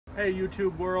Hey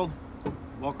YouTube world,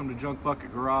 welcome to Junk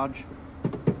Bucket Garage.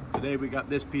 Today we got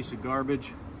this piece of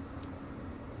garbage.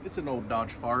 It's an old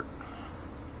Dodge fart.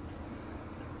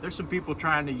 There's some people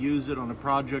trying to use it on a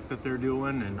project that they're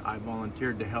doing, and I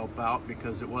volunteered to help out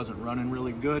because it wasn't running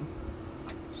really good.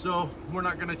 So we're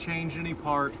not going to change any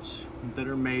parts that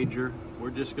are major. We're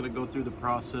just going to go through the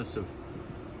process of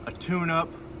a tune-up,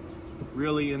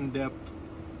 really in-depth.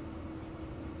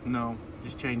 No,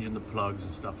 just changing the plugs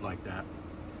and stuff like that.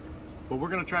 But we're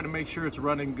going to try to make sure it's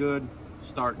running good,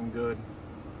 starting good,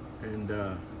 and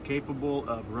capable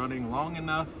of running long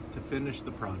enough to finish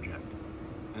the project.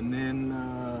 And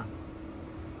then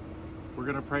we're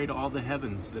going to pray to all the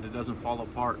heavens that it doesn't fall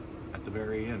apart at the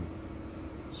very end.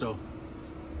 So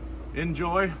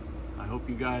enjoy. I hope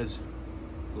you guys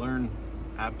learn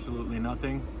absolutely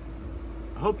nothing.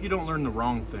 I hope you don't learn the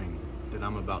wrong thing that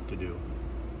I'm about to do.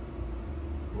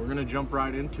 We're going to jump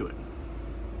right into it.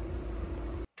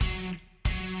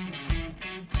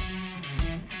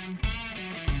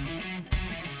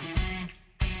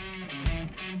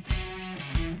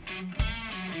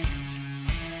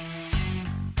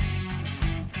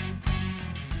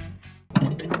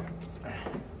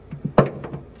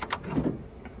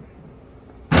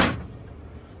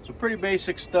 Pretty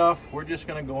basic stuff. We're just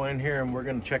going to go in here and we're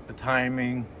going to check the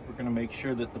timing. We're going to make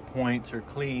sure that the points are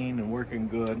clean and working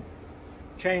good.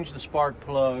 Change the spark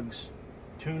plugs,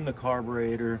 tune the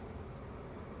carburetor.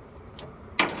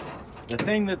 The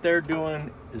thing that they're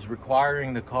doing is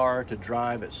requiring the car to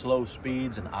drive at slow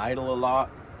speeds and idle a lot.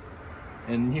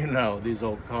 And you know, these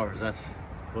old cars, that's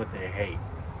what they hate.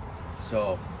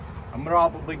 So I'm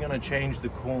probably going to change the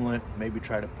coolant, maybe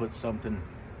try to put something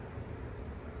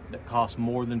that costs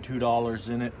more than $2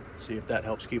 in it, see if that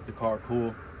helps keep the car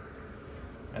cool.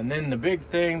 And then the big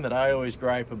thing that I always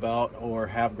gripe about, or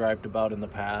have griped about in the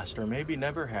past, or maybe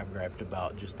never have griped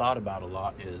about, just thought about a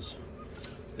lot, is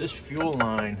this fuel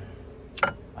line.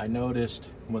 I noticed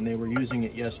when they were using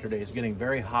it yesterday is getting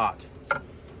very hot,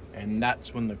 and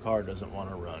that's when the car doesn't want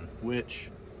to run, which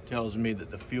tells me that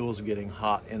the fuel's getting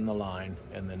hot in the line,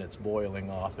 and then it's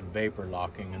boiling off and vapor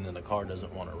locking, and then the car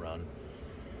doesn't want to run.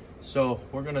 So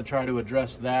we're going to try to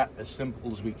address that as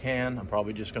simple as we can. I'm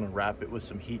probably just going to wrap it with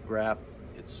some heat wrap.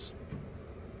 It's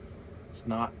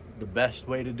not the best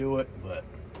way to do it, but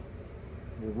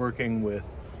we're working with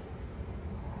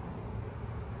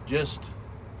just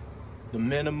the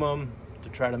minimum to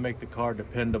try to make the car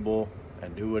dependable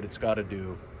and do what it's got to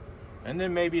do. And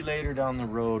then maybe later down the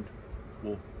road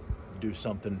we'll do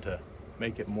something to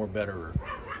make it more better.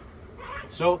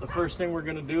 So the first thing we're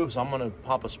going to do is I'm going to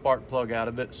pop a spark plug out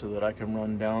of it so that I can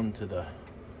run down to the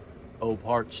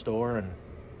parts store and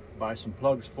buy some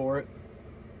plugs for it.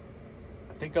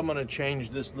 I think I'm going to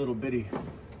change this little bitty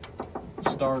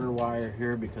starter wire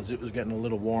here because it was getting a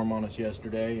little warm on us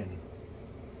yesterday, and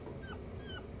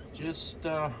just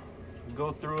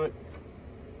go through it,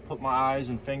 put my eyes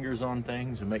and fingers on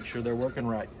things and make sure they're working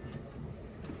right.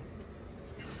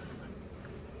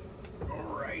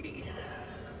 Alrighty.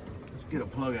 Get a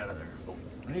plug out of there. Oh,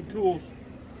 I need tools.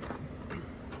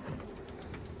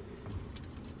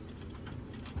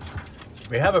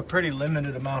 We have a pretty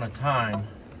limited amount of time.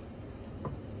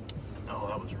 Oh,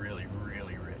 that was really,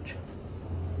 really rich.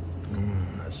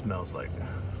 That smells like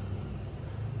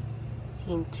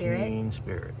Teen Spirit. Teen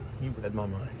Spirit. You read my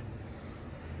mind.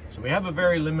 So we have a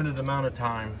very limited amount of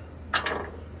time.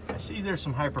 I see there's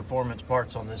some high performance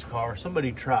parts on this car.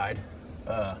 Somebody tried.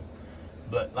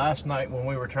 But last night when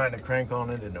we were trying to crank on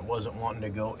it and it wasn't wanting to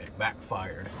go, it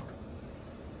backfired.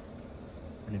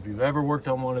 And if you've ever worked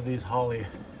on one of these Holley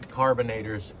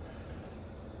carbonators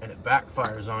and it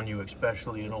backfires on you,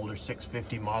 especially an older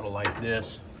 650 model like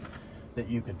this, that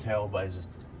you could tell by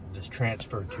this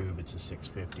transfer tube, it's a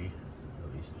 650.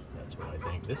 At least that's what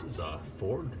I think. This is a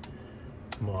Ford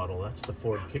model. That's the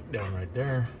Ford kickdown right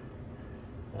there.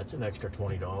 That's an extra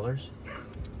 $20.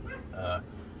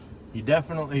 You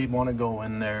definitely want to go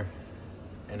in there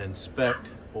and inspect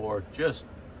or just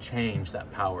change that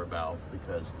power valve,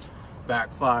 because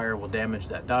backfire will damage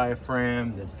that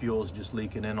diaphragm, then fuel is just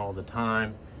leaking in all the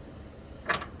time.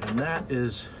 And that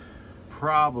is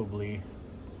probably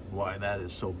why that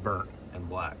is so burnt and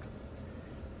black.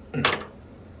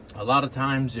 A lot of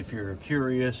times if you're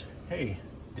curious, hey,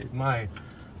 did my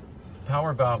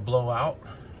power valve blow out?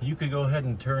 You could go ahead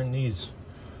and turn these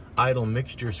idle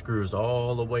mixture screws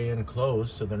all the way in close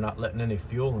so they're not letting any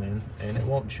fuel in, and it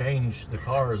won't change the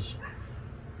car's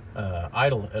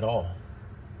idle at all.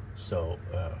 So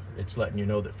it's letting you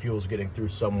know that fuel's getting through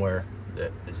somewhere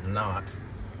that is not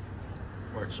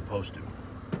where it's supposed to.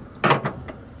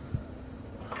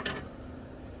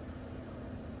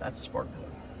 That's a spark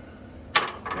plug.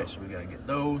 Okay, so we gotta get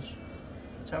those.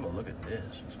 Let's have a look at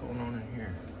this. What's going on in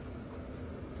here?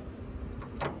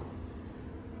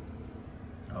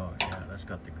 Oh yeah, that's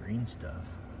got the green stuff.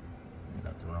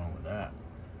 Nothing wrong with that.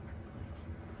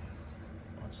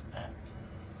 What's that?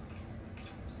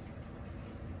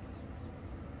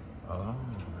 Oh,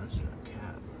 that's a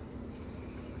cap.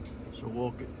 So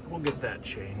we'll get that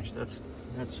changed.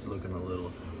 That's looking a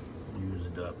little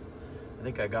used up. I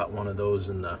think I got one of those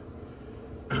in the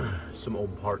some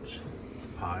old parts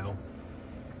pile.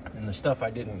 And the stuff I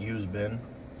didn't use bin.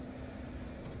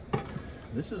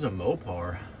 This is a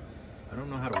Mopar. I don't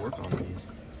know how to work on these.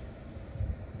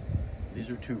 These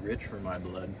are too rich for my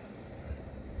blood.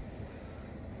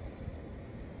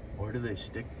 Where do they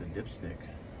stick the dipstick?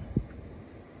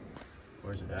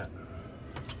 Where's it at?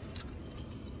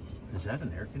 Is that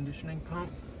an air conditioning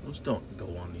pump? Those don't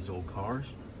go on these old cars.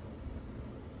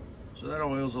 So that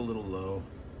oil's a little low.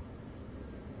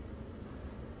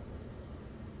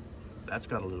 That's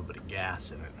got a little bit of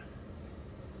gas in it.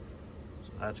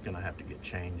 So that's gonna have to get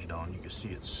changed on. You can see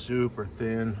it's super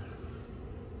thin.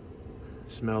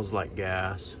 Smells like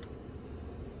gas.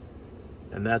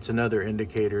 And that's another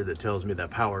indicator that tells me that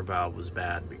power valve was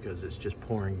bad, because it's just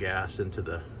pouring gas into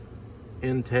the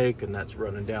intake, and that's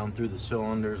running down through the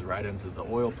cylinders right into the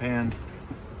oil pan.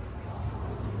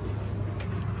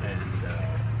 And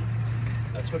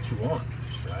that's what you want,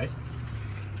 right?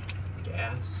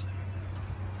 Gas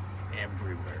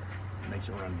everywhere. It makes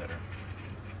it run better.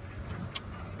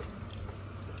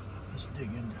 Let's dig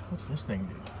into, what's this thing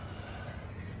do?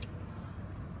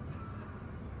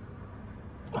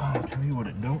 Oh, I'll tell you what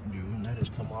it don't do, and that is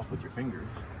come off with your fingers.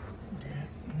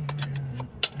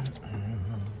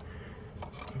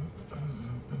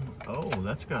 Oh,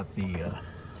 that's got the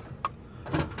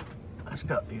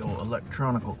old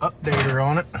electronical updater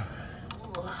on it.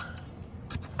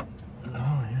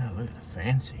 Oh yeah, look at the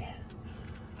fancy.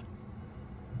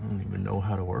 I don't even know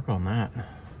how to work on that.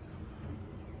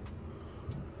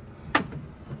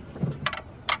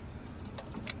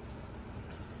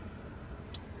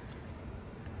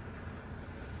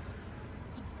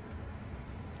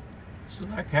 So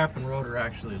that cap and rotor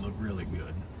actually look really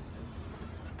good.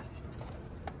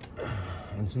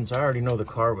 And since I already know the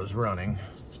car was running,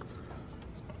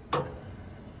 and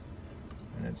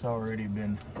it's already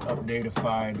been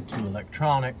updatified to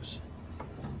electronics,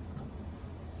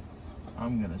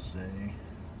 I'm gonna say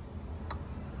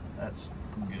that's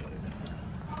good.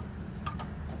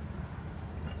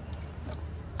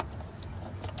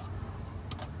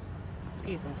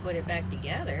 You can put it back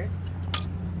together.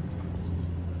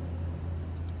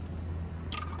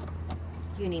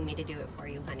 You need me to do it for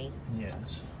you, honey?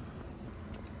 Yes.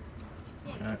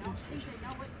 That is just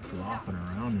flopping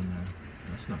around in there.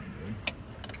 That's not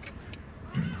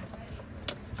good.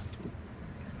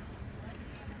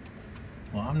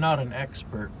 Well, I'm not an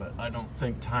expert, but I don't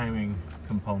think timing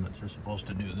components are supposed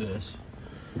to do this.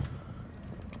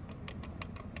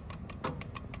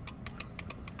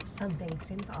 Something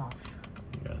seems off.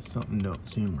 Yeah, something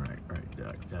don't seem right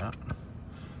like that.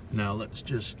 Now let's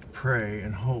just pray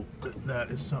and hope that that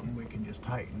is something we can just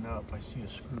tighten up. I see a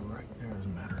screw right there, as a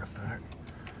matter of fact.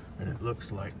 And it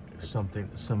looks like something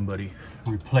that somebody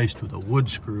replaced with a wood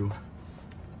screw.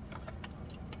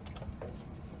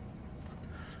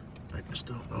 I just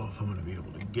don't know if I'm going to be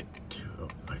able to get to, oh,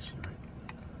 I see right,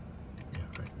 yeah,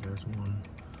 right there's one.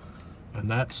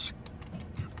 And that's,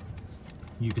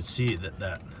 you can see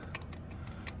that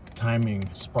timing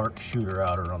spark shooter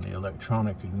outer on the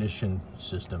electronic ignition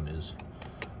system is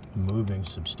moving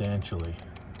substantially,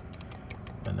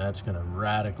 and that's going to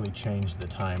radically change the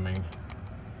timing.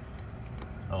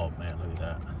 Oh man, look at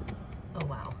that. Oh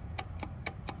wow.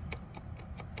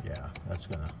 Yeah, that's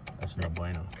no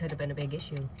bueno. Could have been a big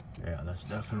issue. Yeah, that's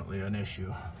definitely an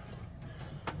issue.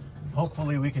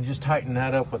 Hopefully we can just tighten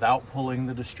that up without pulling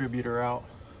the distributor out.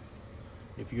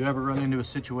 If you ever run into a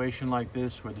situation like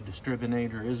this where the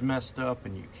distributor is messed up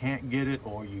and you can't get it,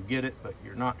 or you get it but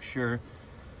you're not sure,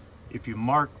 if you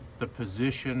mark the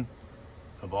position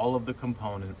of all of the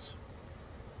components,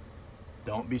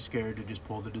 don't be scared to just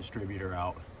pull the distributor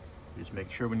out. Just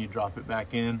make sure when you drop it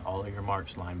back in, all of your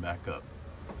marks line back up.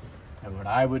 And what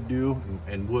I would do,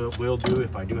 and will do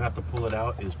if I do have to pull it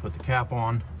out, is put the cap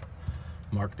on,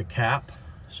 mark the cap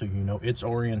so you know its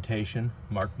orientation,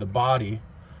 mark the body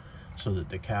so that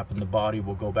the cap and the body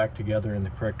will go back together in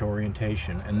the correct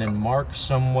orientation, and then mark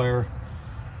somewhere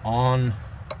on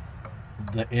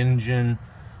the engine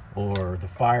or the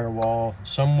firewall,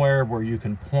 somewhere where you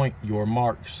can point your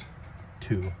marks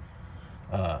to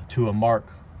a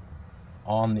mark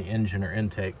on the engine or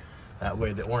intake. That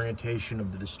way the orientation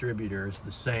of the distributor is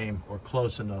the same or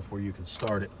close enough where you can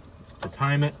start it to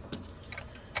time it.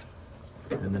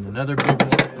 And then another big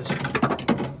one is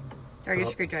Throw your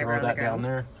screwdriver throw on the that ground.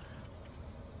 down there.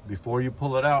 Before you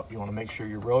pull it out, you want to make sure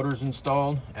your rotor's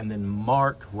installed and then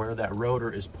mark where that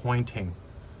rotor is pointing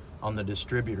on the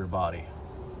distributor body.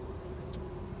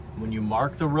 When you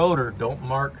mark the rotor, don't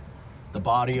mark the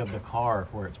body of the car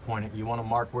where it's pointing. You want to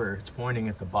mark where it's pointing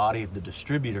at the body of the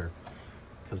distributor,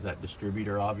 because that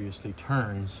distributor obviously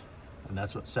turns, and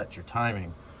that's what sets your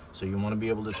timing. So you want to be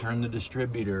able to turn the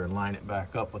distributor and line it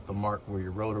back up with the mark where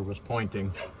your rotor was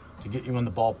pointing to get you in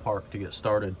the ballpark to get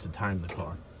started to time the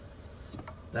car.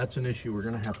 That's an issue we're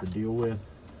going to have to deal with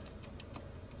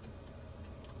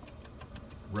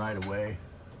right away.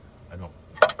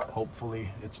 Hopefully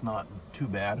it's not too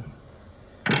bad.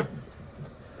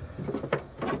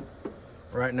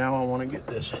 Right now I want to get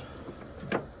this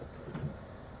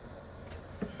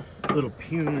little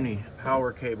puny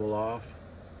power cable off.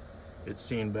 It's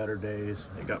seen better days.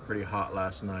 It got pretty hot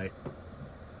last night.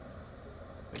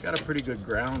 It got a pretty good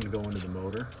ground going to the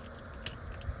motor.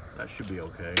 That should be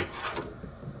okay.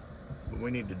 But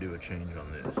we need to do a change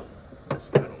on this.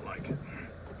 I don't like it.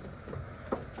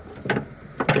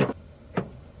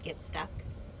 Get stuck.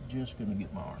 Just gonna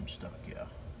get my arm stuck, yeah.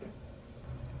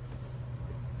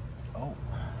 Oh.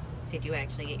 Did you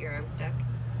actually get your arm stuck?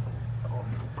 Oh,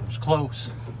 it was close.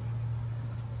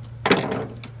 Well,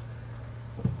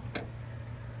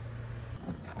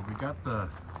 we got the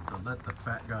let the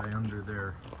fat guy under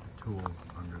there tool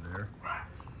under there.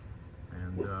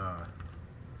 And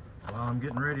while I'm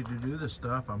getting ready to do this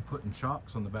stuff, I'm putting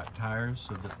chocks on the back tires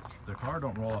so that the car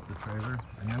don't roll off the trailer.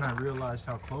 And then I realized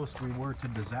how close we were to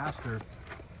disaster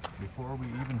before we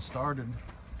even started,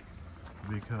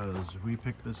 because we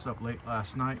picked this up late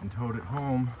last night and towed it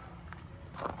home.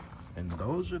 And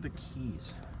those are the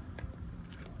keys,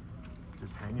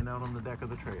 just hanging out on the deck of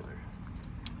the trailer.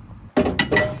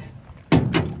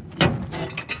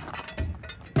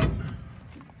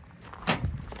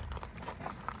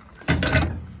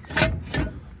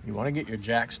 You want to get your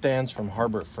jack stands from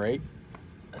Harbor Freight.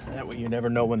 That way you never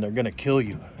know when they're going to kill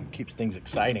you. It keeps things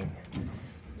exciting.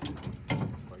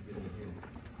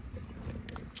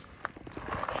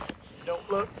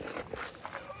 Don't look.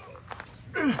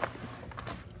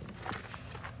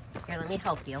 Here, let me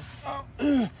help you.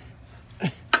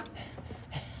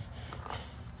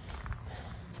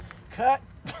 Cut.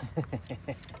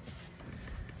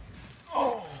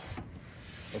 Oh.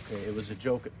 Okay, it was a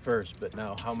joke at first, but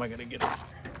now how am I going to get it?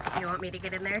 You want me to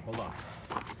get in there? Hold on.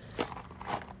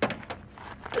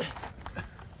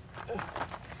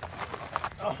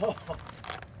 Oh.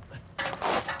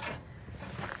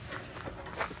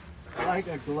 Like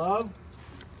a glove.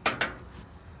 I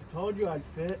told you I'd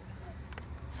fit.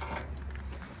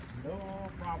 No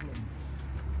problem.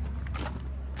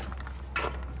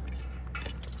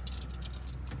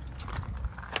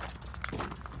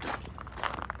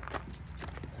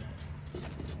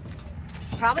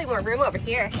 Probably more room over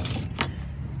here.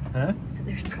 Huh? So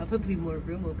there's probably more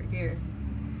room over here.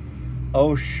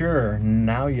 Oh, sure.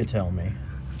 Now you tell me.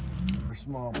 A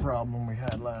small problem we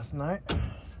had last night,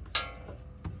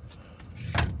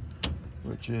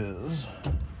 which is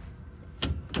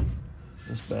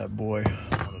this bad boy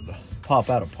wanted to pop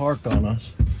out of park on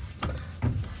us.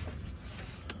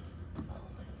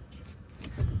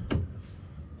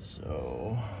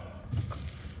 So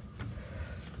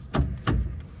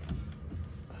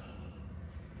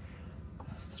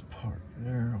let's park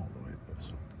there all the way back.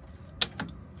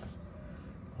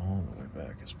 All the way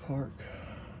back is park.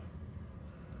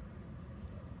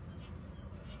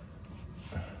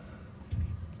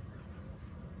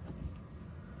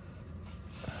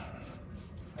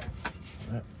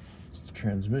 That's the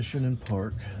transmission in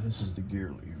park. This is the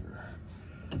gear lever.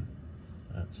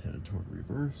 That's headed toward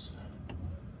reverse.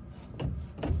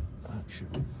 That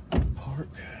should be park.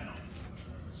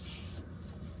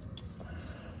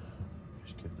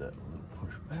 Just give that a little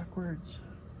push backwards.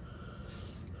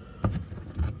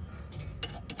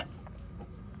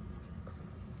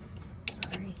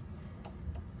 Sorry.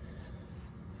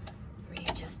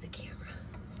 Readjust the camera.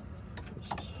 This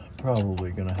is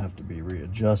probably gonna have to be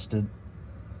readjusted.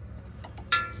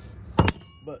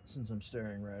 But since I'm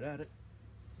staring right at it,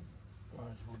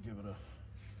 might as well give it a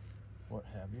what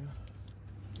have you.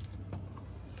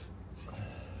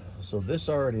 So this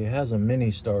already has a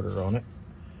mini starter on it.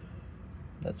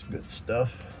 That's good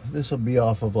stuff. This will be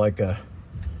off of like a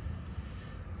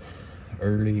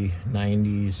early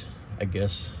 90s, I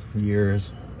guess,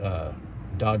 years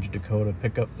Dodge Dakota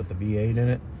pickup with the V8 in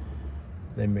it.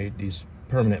 They made these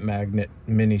permanent magnet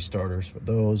mini starters for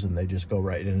those, and they just go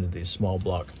right into these small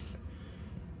block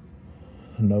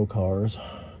no cars.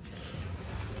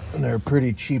 And they're a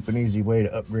pretty cheap and easy way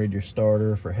to upgrade your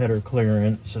starter for header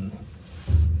clearance and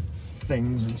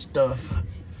things and stuff.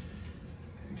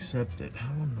 Except that,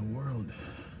 how in the world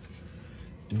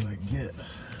do I get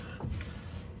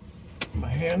my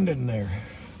hand in there,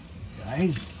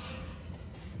 guys?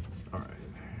 All right,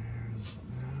 here's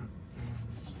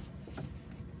that.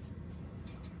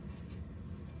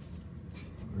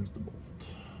 Where's the bolt?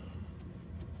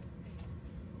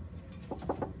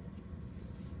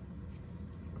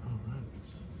 Oh, that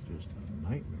is just a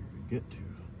nightmare to get to.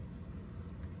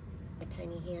 A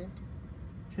tiny hand.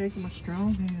 Take my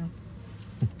strong hand.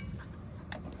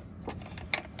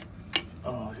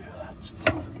 Oh yeah,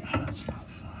 that's not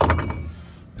fun.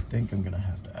 I think I'm gonna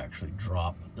have to actually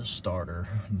drop the starter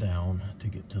down to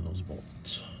get to those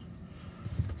bolts.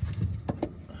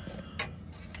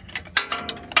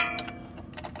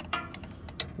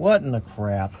 What in the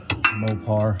crap,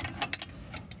 Mopar?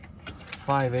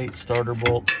 5/8 starter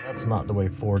bolt. That's not the way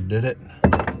Ford did it.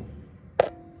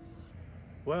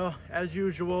 Well, as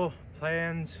usual,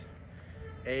 plans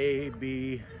A,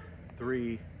 B,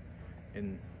 3,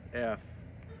 and F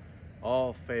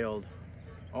all failed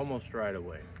almost right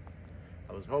away.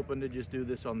 I was hoping to just do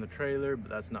this on the trailer, but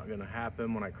that's not gonna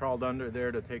happen. When I crawled under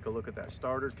there to take a look at that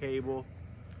starter cable,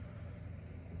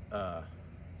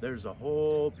 there's a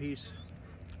whole piece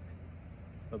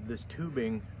of this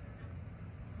tubing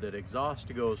that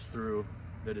exhaust goes through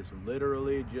that is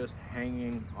literally just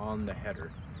hanging on the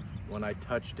header. When I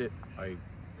touched it, I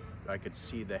could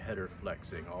see the header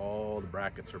flexing. All the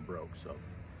brackets are broke, so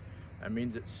that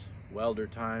means it's welder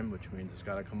time, which means it's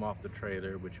got to come off the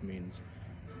trailer, which means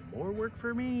more work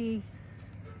for me.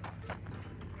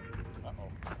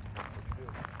 Uh-oh.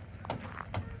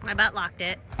 My butt locked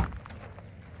it.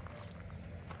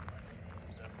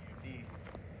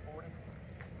 WD-40.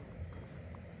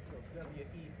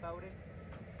 WE-40.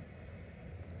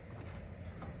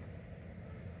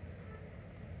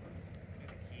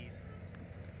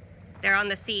 They're on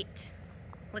the seat.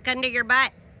 Look under your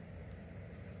butt.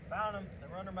 Found them.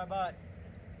 They're under my butt.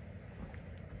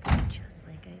 Just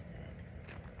like I said.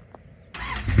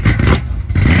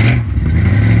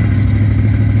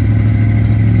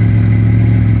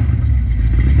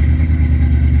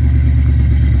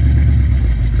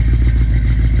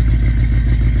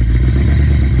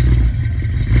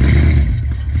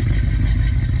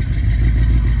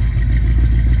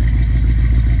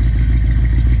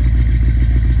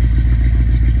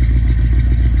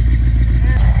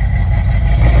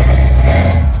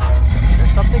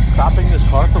 Stopping this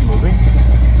car from moving?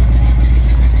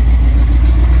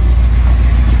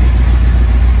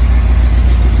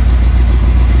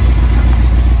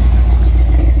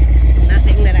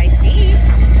 Nothing that I see.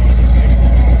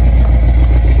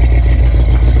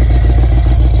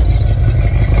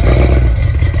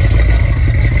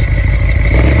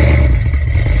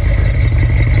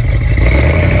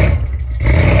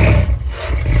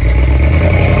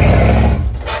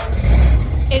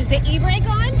 Is the e-brake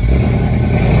on?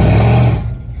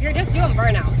 You're just doing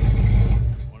burnout.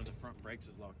 One of the front brakes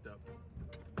is locked up.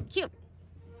 Cute.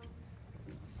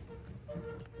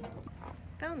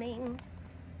 Filming.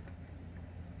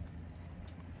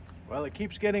 Well, it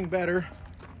keeps getting better.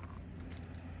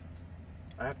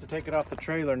 I have to take it off the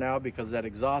trailer now because that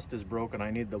exhaust is broken. I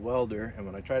need the welder, and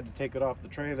when I tried to take it off the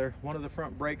trailer, one of the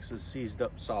front brakes is seized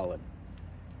up solid.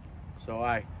 So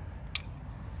I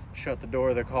shut the door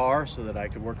of the car so that I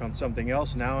could work on something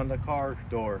else. Now in the car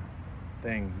door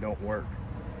thing don't work.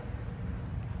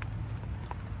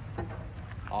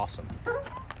 Awesome. Yeah.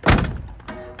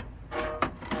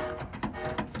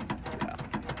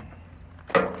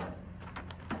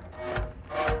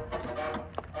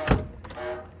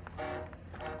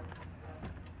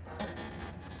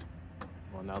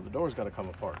 Well, now the door's got to come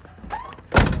apart.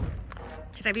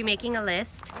 Should I be making a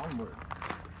list? Onward.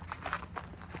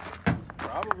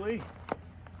 Probably.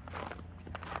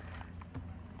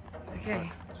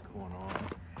 Okay. What's going on?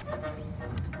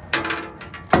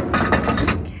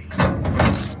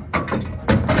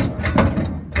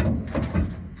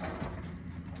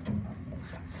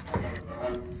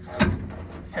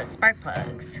 So spark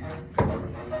plugs.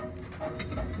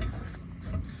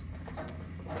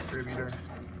 Distributor.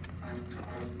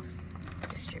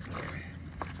 Distributor.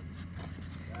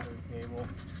 Battery cable.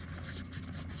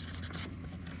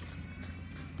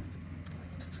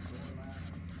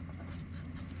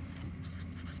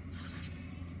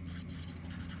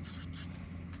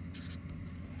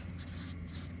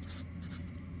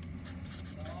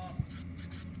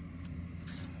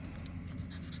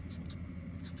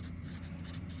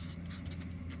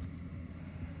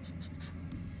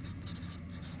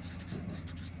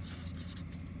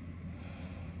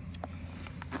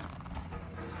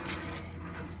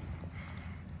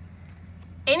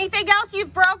 anything else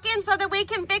you've broken so that we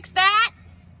can fix that?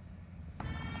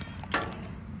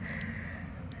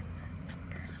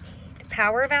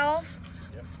 Power valve?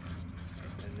 Yep.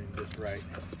 And then just write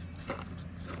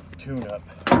tune-up.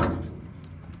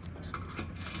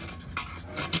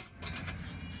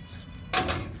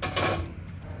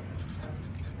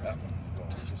 That one's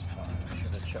going just fine. I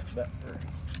should have checked that first.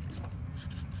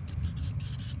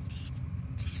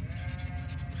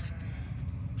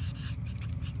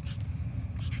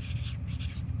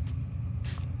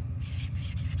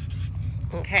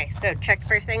 Okay, so check the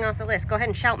first thing off the list. Go ahead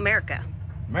and shout America.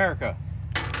 America.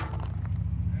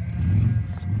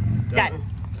 Done. What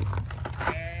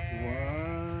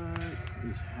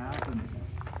is happening?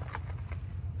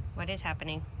 What is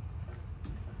happening?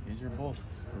 These are both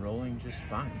rolling just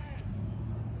fine.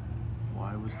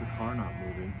 Why was the car not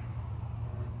moving?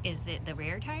 Is it the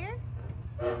rear tire?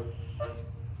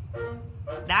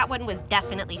 That one was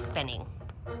definitely spinning.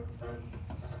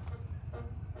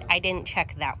 I didn't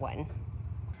check that one.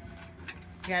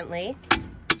 Gently.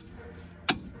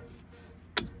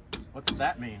 What's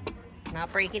that mean?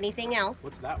 Not break anything else.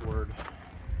 What's that word?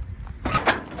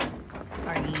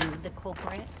 Are you the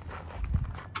culprit?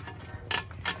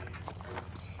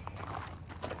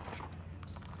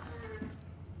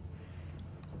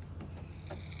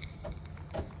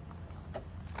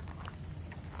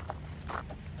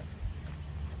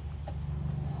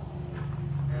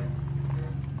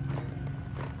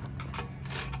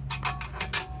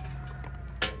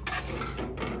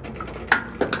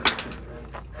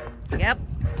 Yep.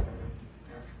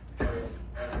 Do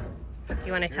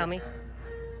you want to tell me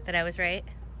that I was right?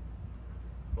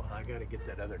 Well, I gotta get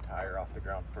that other tire off the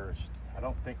ground first. I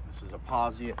don't think this is a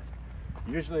posi.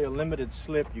 Usually a limited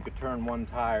slip, you could turn one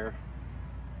tire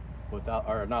without,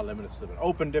 or not limited slip, an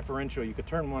open differential, you could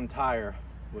turn one tire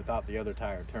without the other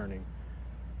tire turning.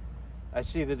 I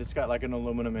see that it's got like an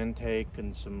aluminum intake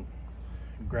and some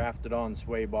grafted on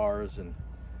sway bars, and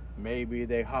maybe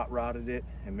they hot rodded it,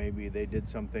 and maybe they did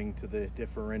something to the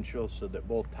differential so that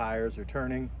both tires are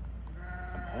turning.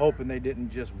 I'm hoping they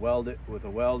didn't just weld it with a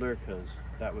welder, because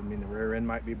that would mean the rear end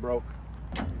might be broke.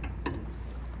 Now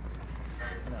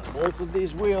both of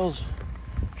these wheels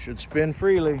should spin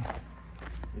freely.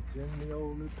 It's in the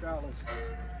old neutralis.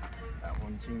 That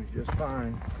one seems just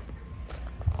fine.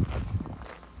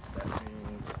 That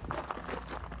means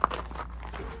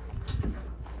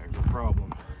there's a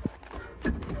problem.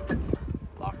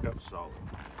 Locked up solid.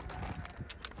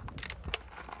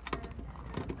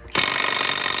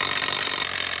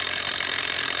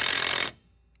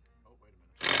 Oh, wait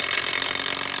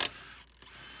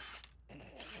a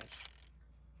minute.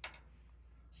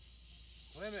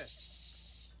 Plymouth.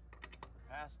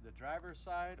 Past the driver's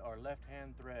side or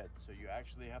left-hand thread, so you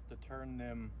actually have to turn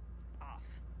them Off.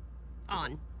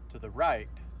 On. to the right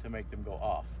to make them go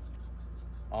off.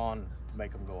 On to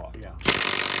make them go off. Yeah.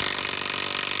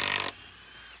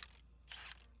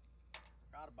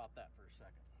 Forgot about that for a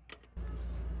second.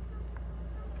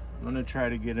 I'm gonna try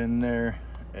to get in there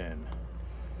and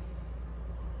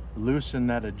loosen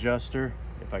that adjuster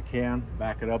if I can.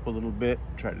 Back it up a little bit.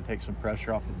 Try to take some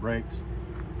pressure off the brakes.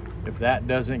 If that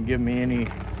doesn't give me any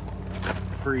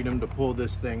freedom to pull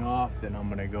this thing off, then I'm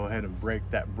gonna go ahead and break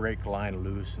that brake line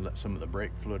loose and let some of the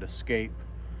brake fluid escape.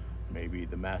 Maybe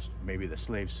the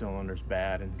slave cylinder's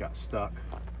bad and got stuck.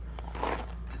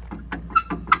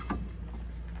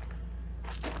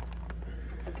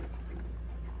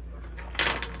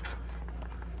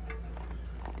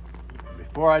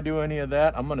 Before I do any of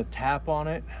that, I'm gonna tap on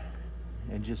it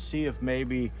and just see if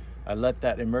maybe I let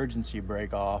that emergency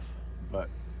brake off, but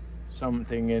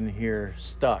something in here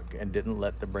stuck and didn't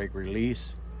let the brake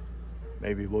release.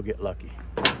 Maybe we'll get lucky.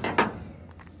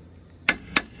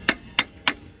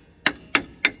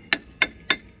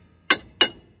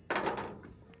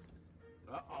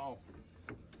 Uh-oh.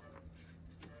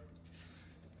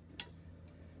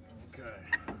 Okay.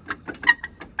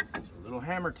 So a little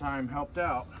hammer time helped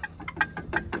out.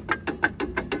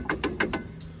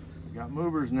 We got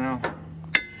movers now.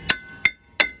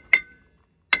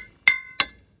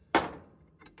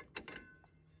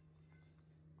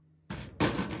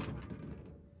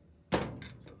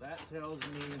 That tells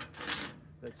me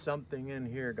that something in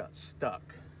here got stuck.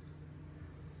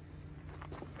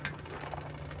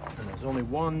 And there's only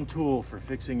one tool for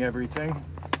fixing everything,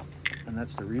 and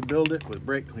that's to rebuild it with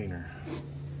brake cleaner.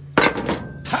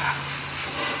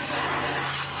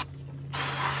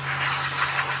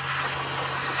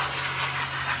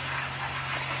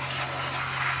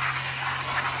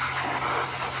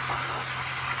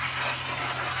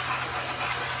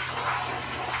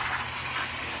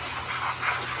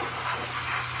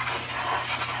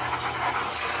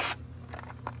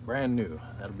 brand new.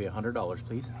 That'll be $100,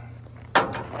 please.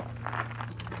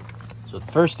 So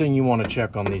the first thing you want to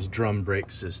check on these drum brake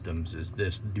systems is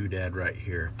this doodad right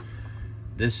here.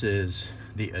 This is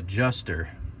the adjuster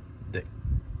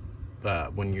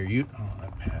that when you're oh,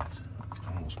 that pad's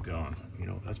almost gone. You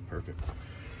know, that's perfect.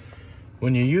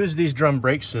 When you use these drum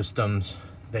brake systems,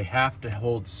 they have to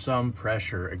hold some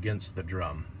pressure against the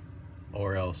drum,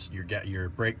 or else your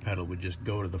brake pedal would just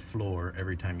go to the floor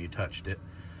every time you touched it,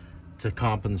 to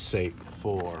compensate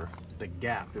for the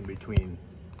gap in between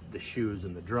the shoes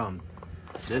and the drum.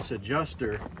 This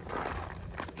adjuster,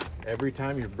 every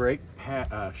time your brake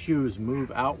shoes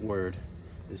move outward,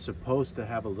 is supposed to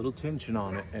have a little tension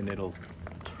on it, and it'll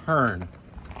turn,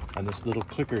 and this little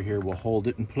clicker here will hold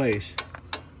it in place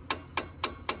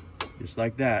just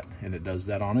like that, and it does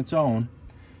that on its own,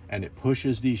 and it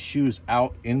pushes these shoes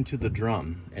out into the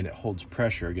drum, and it holds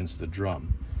pressure against the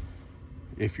drum.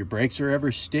 If your brakes are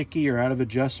ever sticky or out of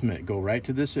adjustment, go right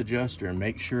to this adjuster and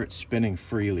make sure it's spinning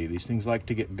freely. These things like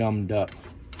to get gummed up.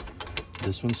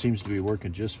 This one seems to be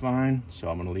working just fine, so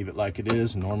I'm going to leave it like it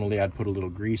is. Normally I'd put a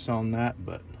little grease on that,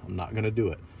 but I'm not going to do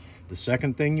it. The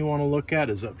second thing you want to look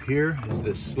at is up here is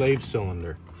this slave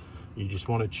cylinder. You just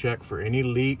want to check for any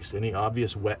leaks, any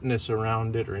obvious wetness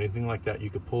around it or anything like that. You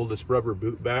could pull this rubber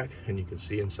boot back and you can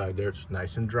see inside there it's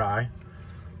nice and dry.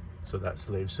 So that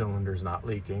slave cylinder is not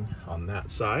leaking on that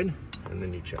side. And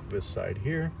then you check this side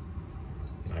here,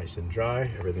 nice and dry,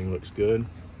 everything looks good.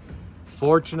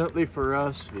 Fortunately for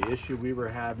us, the issue we were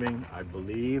having, I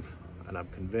believe, and I'm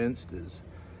convinced, is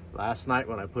last night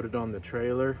when I put it on the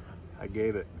trailer, I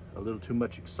gave it a little too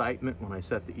much excitement when I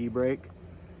set the e-brake,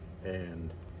 and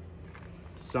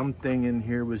something in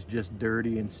here was just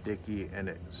dirty and sticky and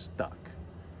it stuck.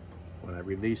 When I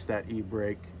released that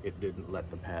e-brake, it didn't let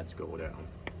the pads go down.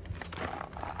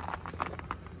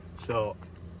 So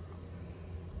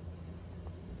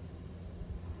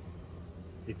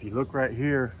if you look right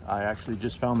here, I actually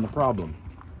just found the problem.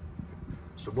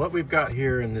 So what we've got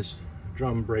here in this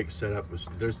drum brake setup is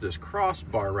there's this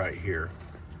crossbar right here.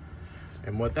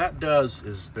 And what that does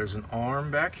is there's an arm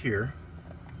back here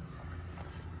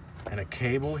and a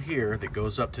cable here that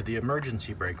goes up to the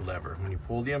emergency brake lever. When you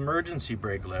pull the emergency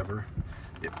brake lever,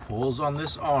 it pulls on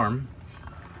this arm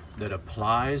that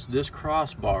applies this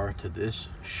crossbar to this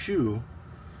shoe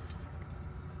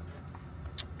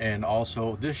and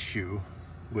also this shoe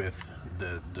with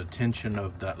the tension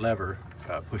of that lever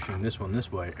pushing this one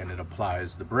this way, and it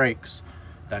applies the brakes.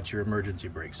 That's your emergency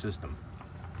brake system.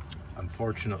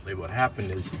 Unfortunately, what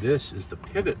happened is this is the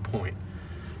pivot point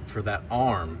for that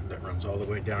arm that runs all the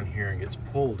way down here and gets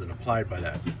pulled and applied by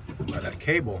that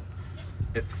cable.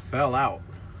 It fell out,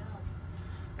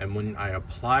 and when I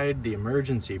applied the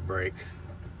emergency brake,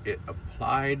 it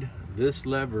applied this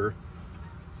lever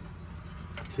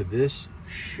to this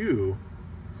shoe,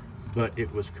 but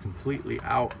it was completely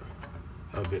out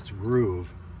of its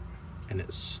groove and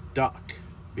it stuck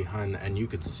behind and you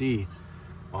could see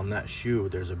on that shoe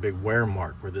there's a big wear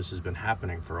mark where this has been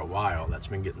happening for a while. That's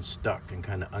been getting stuck and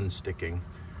kind of unsticking.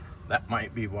 That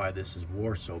might be why this is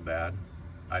wore so bad.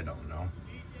 I don't know,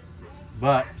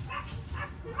 but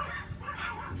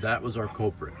that was our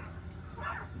culprit.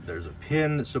 There's a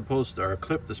pin that's supposed to, or a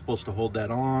clip that's supposed to hold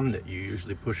that on, that you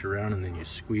usually push around and then you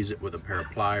squeeze it with a pair of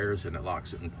pliers and it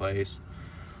locks it in place.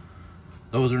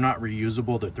 Those are not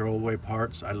reusable, they're throwaway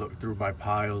parts. I looked through my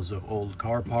piles of old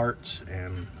car parts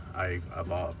and I've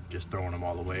just thrown them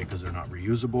all away because they're not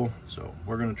reusable. So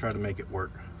we're gonna try to make it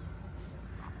work.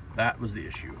 That was the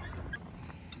issue.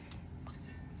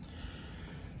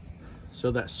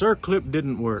 So that circlip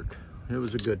didn't work. It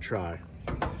was a good try.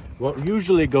 What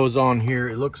usually goes on here,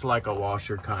 it looks like a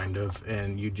washer kind of,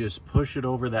 and you just push it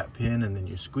over that pin and then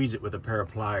you squeeze it with a pair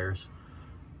of pliers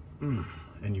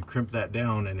and you crimp that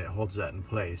down and it holds that in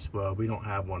place. Well, we don't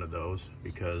have one of those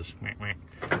because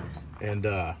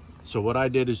so what I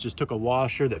did is just took a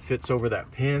washer that fits over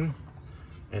that pin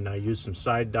and I used some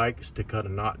side dikes to cut a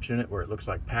notch in it where it looks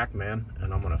like Pac-Man,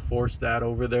 and I'm going to force that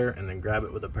over there and then grab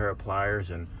it with a pair of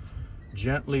pliers and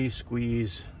gently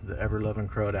squeeze the ever-loving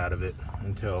crud out of it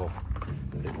until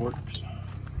it works.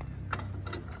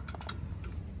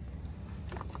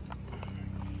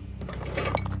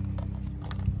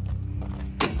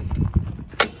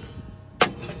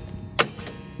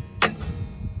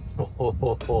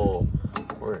 Oh,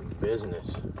 we're in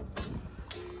business.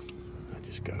 I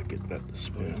just gotta get that to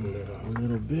spin a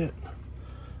little bit.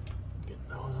 Get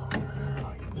those on there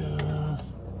like this.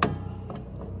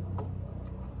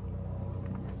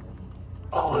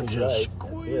 Oh, and just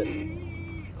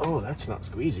squeeze. Oh, that's not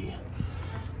squeezy.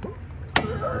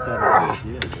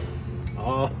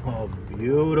 Oh,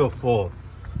 beautiful.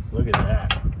 Look at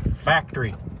that.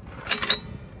 factory.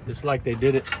 Just like they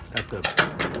did it at the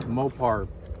Mopar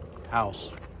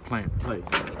house plant place.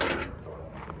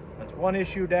 That's one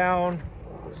issue down,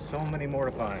 so many more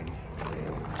to find.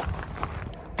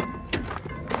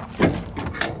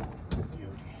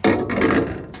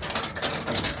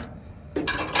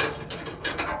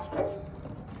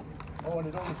 Oh, and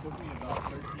it only took me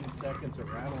about 13 seconds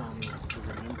of rattle on this to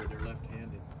remember they're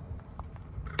left-handed.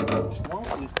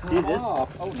 See this?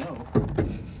 Off. Oh no.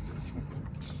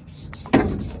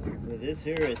 So this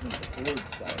here isn't the Ford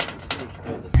style. This is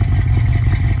still the...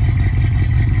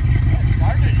 That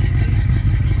started easy.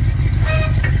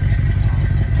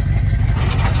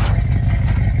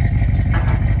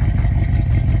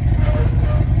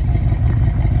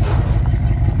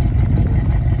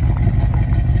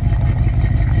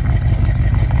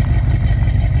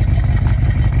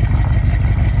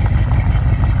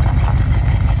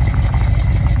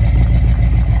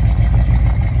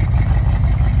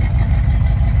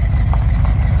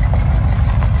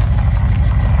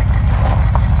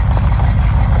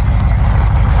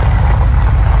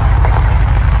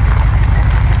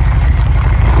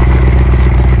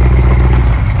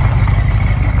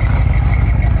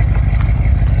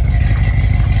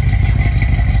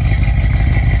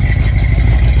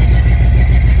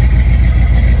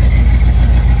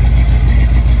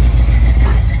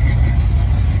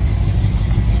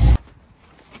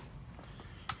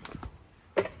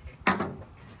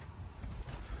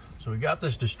 So we got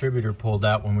this distributor pulled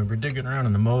out. When we were digging around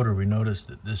in the motor, we noticed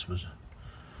that this was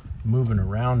moving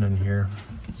around in here.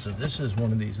 So this is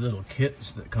one of these little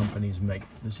kits that companies make.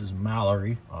 This is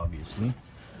Mallory, obviously.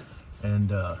 And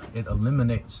it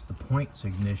eliminates the points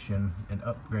ignition and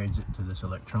upgrades it to this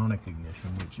electronic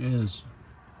ignition, which is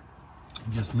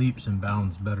just leaps and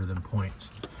bounds better than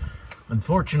points.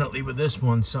 Unfortunately, with this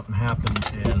one, something happened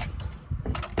and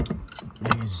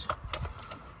these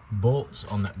bolts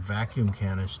on that vacuum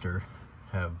canister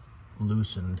have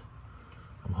loosened.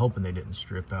 I'm hoping they didn't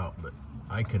strip out, but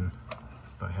I can,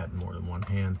 if I had more than one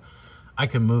hand, I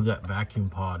can move that vacuum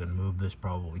pod and move this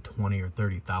probably 20 or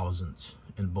 30 thousandths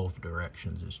in both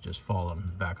directions. It's just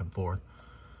falling back and forth.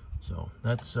 So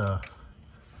that's going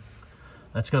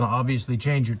to obviously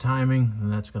change your timing,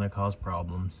 and that's going to cause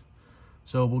problems.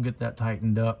 So we'll get that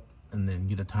tightened up and then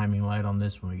get a timing light on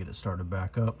this when we get it started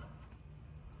back up.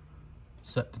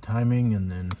 Set the timing,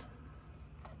 and then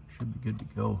should be good to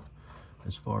go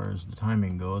as far as the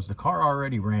timing goes. The car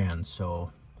already ran,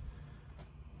 so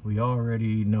we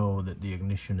already know that the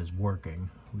ignition is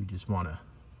working. We just want to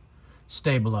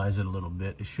stabilize it a little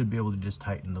bit. It should be able to just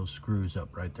tighten those screws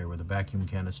up right there where the vacuum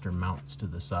canister mounts to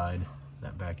the side,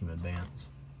 that vacuum advance.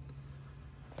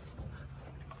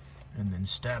 And then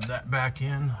stab that back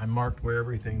in. I marked where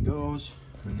everything goes,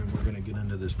 and then we're going to get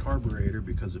into this carburetor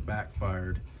because it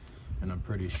backfired. And I'm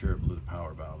pretty sure it blew the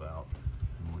power valve out.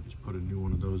 And we'll just put a new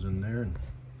one of those in there. And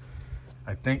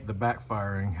I think the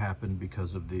backfiring happened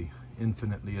because of the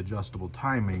infinitely adjustable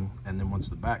timing. And then once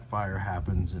the backfire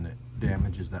happens and it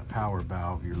damages that power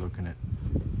valve, you're looking at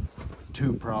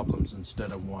 2 problems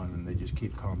instead of 1, and they just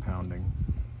keep compounding.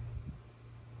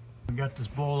 We got this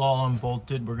bowl all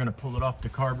unbolted. We're gonna pull it off the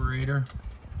carburetor.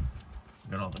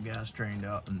 Got all the gas drained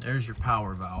out, and there's your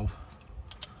power valve.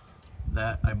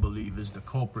 That, I believe, is the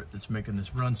culprit that's making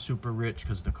this run super rich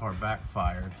because the car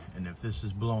backfired. And if this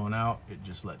is blowing out, it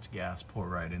just lets gas pour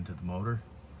right into the motor.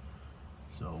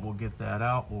 So we'll get that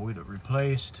out, we'll get it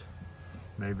replaced.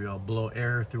 Maybe I'll blow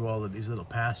air through all of these little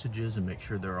passages and make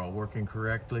sure they're all working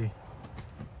correctly.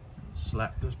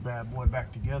 Slap this bad boy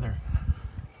back together.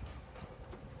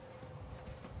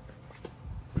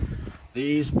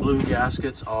 These blue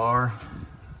gaskets are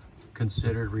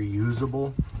considered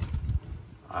reusable.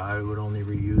 I would only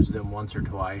reuse them once or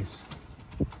twice.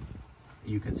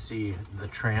 You can see the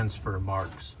transfer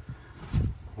marks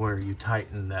where you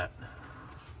tighten that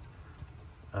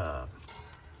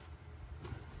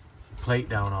plate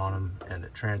down on them, and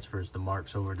it transfers the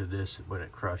marks over to this when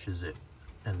it crushes it,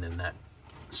 and then that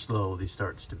slowly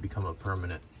starts to become a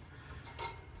permanent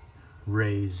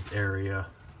raised area.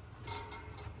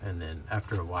 And then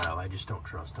after a while, I just don't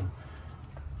trust them.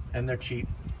 And they're cheap,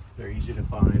 they're easy to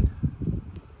find.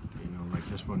 Like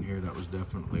this one here, that was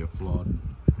definitely a flawed,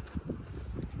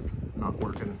 not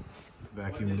working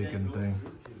vacuum leaking thing.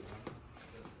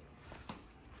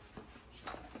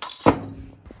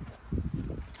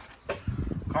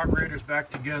 Carburetor's back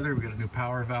together. We got a new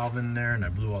power valve in there, and I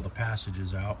blew all the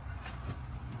passages out.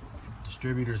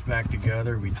 Distributor's back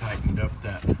together. We tightened up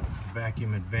that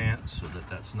vacuum advance so that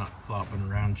that's not flopping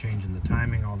around, changing the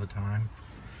timing all the time.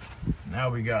 Now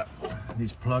we got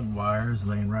these plug wires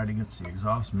laying right against the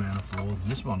exhaust manifold.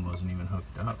 This one wasn't even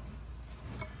hooked up.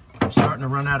 I'm starting to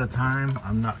run out of time.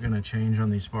 I'm not going to change on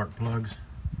these spark plugs.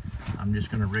 I'm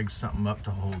just going to rig something up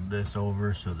to hold this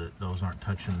over so that those aren't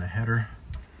touching the header.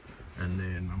 And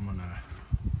then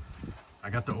I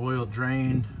got the oil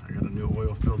drained. I got a new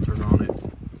oil filter on it.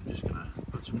 I'm just going to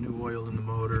put some new oil in the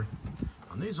motor.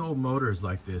 On these old motors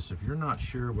like this, if you're not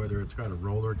sure whether it's got a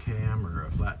roller cam or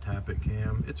a flat tappet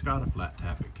cam, it's got a flat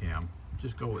tappet cam.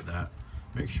 Just go with that.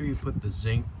 Make sure you put the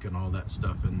zinc and all that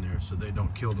stuff in there so they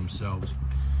don't kill themselves.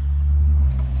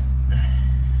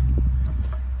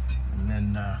 And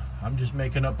then I'm just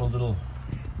making up a little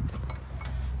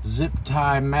zip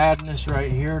tie madness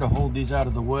right here to hold these out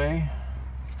of the way.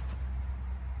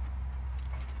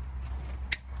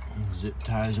 Zip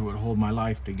ties are what hold my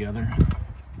life together.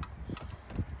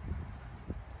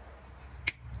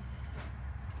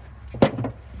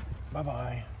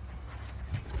 Bye-bye.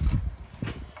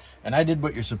 And I did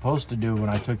what you're supposed to do when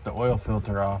I took the oil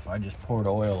filter off. I just poured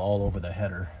oil all over the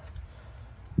header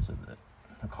so that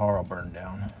the car will burn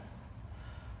down.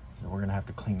 So we're gonna have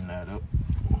to clean that up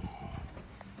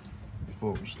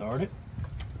before we start it.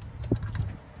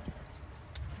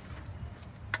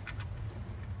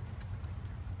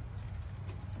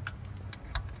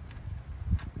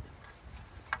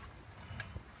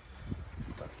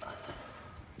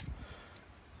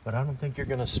 But I don't think you're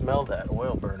gonna smell that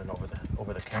oil burning over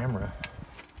the camera.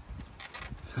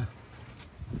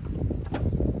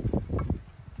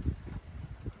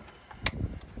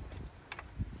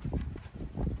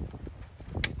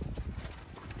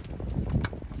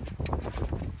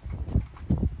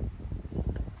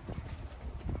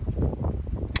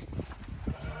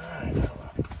 Alright,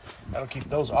 that'll keep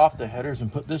those off the headers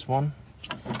and put this one.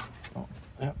 Oh,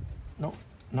 yep, nope.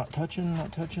 Not touching,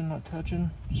 not touching, not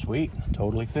touching. Sweet,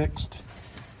 totally fixed.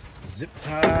 Zip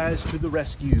ties to the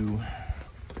rescue.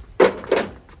 We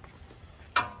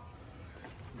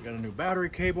got a new battery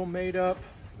cable made up,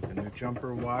 a new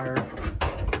jumper wire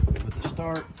for the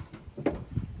start.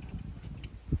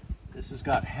 This has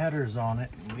got headers on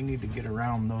it, and we need to get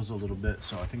around those a little bit,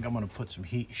 so I think I'm gonna put some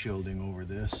heat shielding over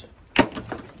this,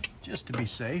 just to be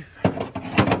safe.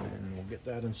 And we'll get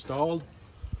that installed.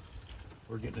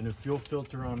 We're getting a new fuel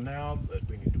filter on now, but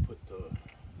we need to put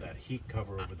that heat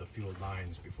cover over the fuel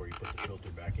lines before you put the filter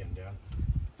back in down.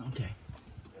 Okay.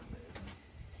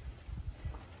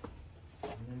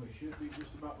 And then we should be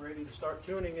just about ready to start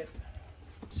tuning it.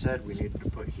 It said we needed to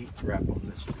put heat wrap on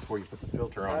this before you put the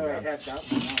filter on. I already had that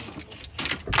one on.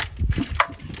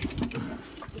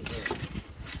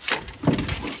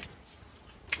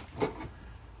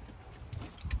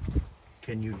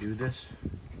 Can you do this?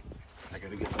 I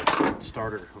gotta get the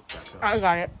starter hooked back up. I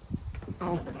got it.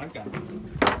 Oh. I got it. I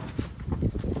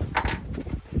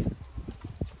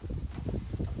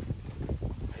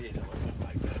didn't know it went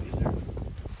like that either.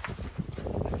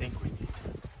 I think we need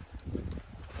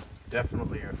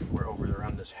definitely if we're over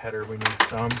around this header we need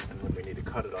some, and then we need to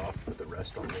cut it off, put the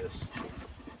rest on this.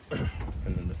 And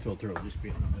then the filter will just be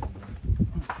in the middle there.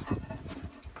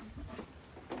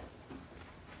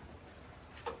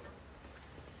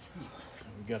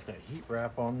 We got that heat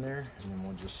wrap on there, and then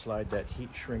we'll just slide that heat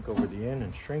shrink over the end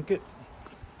and shrink it.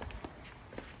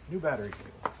 New battery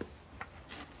cable.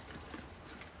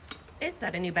 Is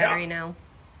that a new battery Yeah. now?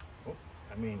 Oh,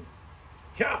 I mean,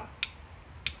 yeah.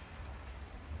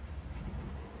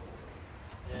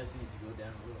 Yeah, this needs to go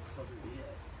down a little further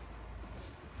yet.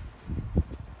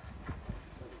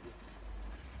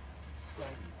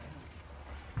 Sliding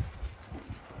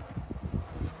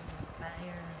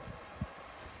Fire.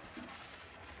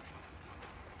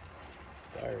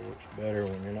 Fire works better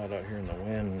when you're not out here in the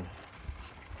wind.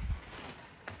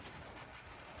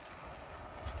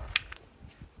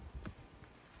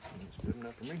 It's good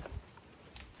enough for me.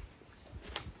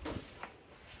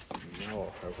 No,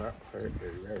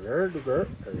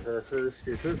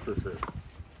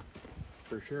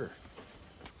 for sure.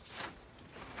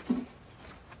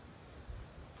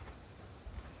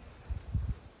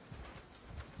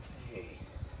 Hey.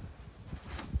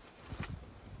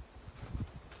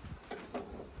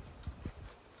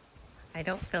 I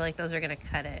don't feel like those are gonna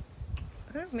cut it.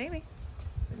 Maybe.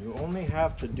 And you only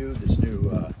have to do this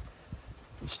new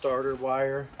starter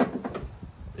wire.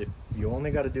 If you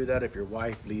only got to do that if your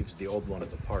wife leaves the old one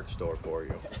at the parts store for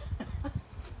you.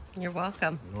 You're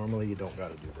welcome. Normally you don't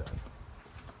got to do that.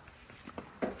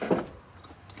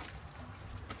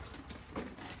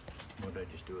 What did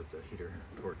I just do with the heater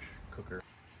torch cooker?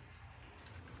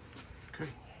 Okay.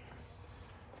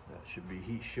 That should be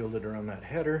heat shielded around that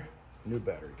header. New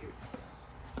battery cable.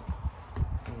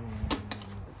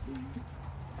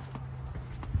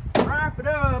 Wrap it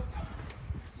up.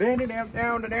 Bend it out,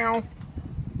 down to down.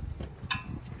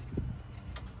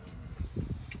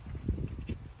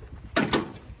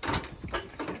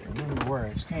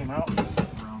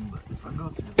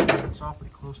 That's awfully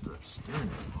close to that steering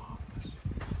box.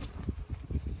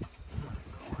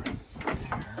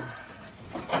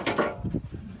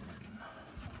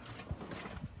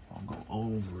 I'll go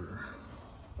over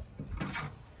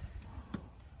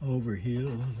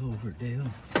hills, over dale.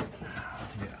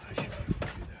 Yeah, I should be able to do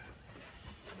that.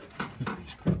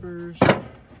 These clippers,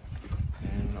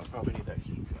 and I'll probably need that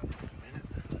key gun in a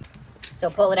minute. So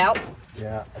pull it out.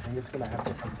 Yeah, I think it's gonna have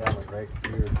to come down right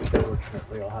here.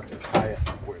 Fortunately, I'll have to tie it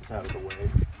where it's out of the way.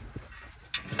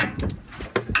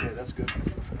 Okay, that's good.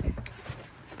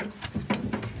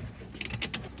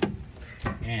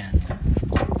 And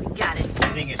Got it.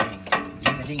 ding-a-ding,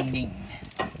 ding-a-ding-ding.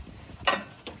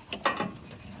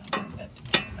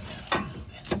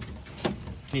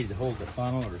 Need to hold the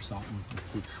funnel or something. It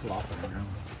keeps flopping around.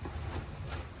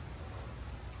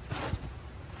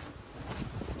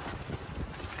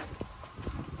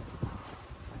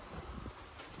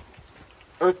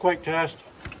 Earthquake test.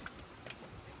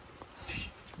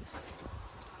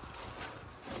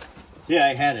 See,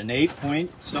 I had an 8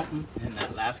 point something in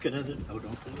Alaska the other day. Oh,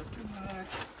 don't pull it too much.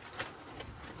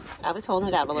 I was holding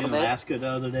it out a little In bit. Alaska the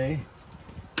other day.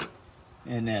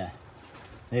 And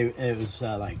it was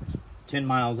like 10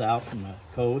 miles out from the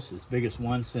coast. It's the biggest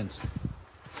one since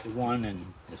the one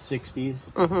in the 60s.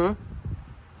 Mm-hmm.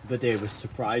 But they were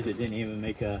surprised it didn't even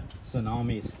make a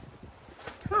tsunamis.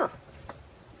 Huh.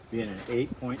 Being an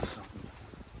 8 point something.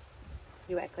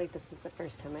 You act like this is the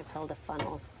first time I've held a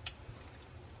funnel.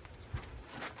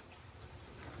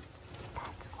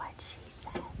 That's what she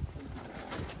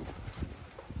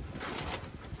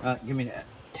said. Give me that.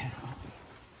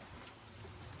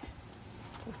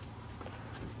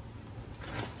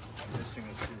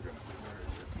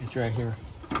 It's right here.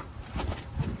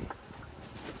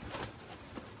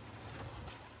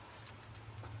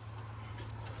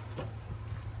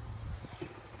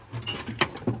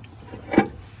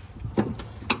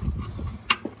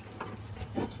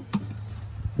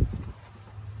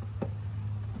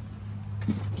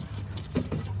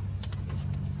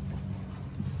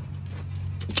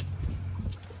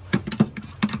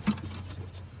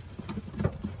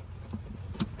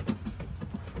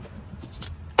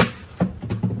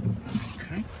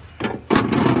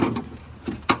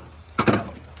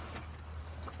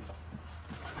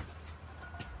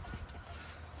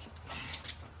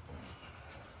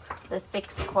 The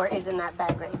 6th quart is in that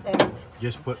bag right there.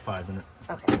 Just put 5 in it,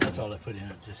 Okay. That's all I put in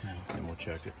it just now. and we'll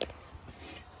check it.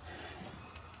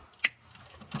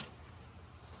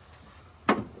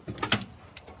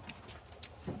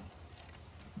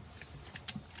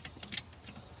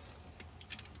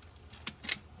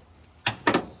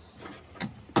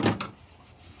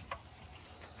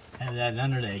 Have that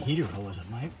under the heater hose, it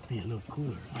might be a little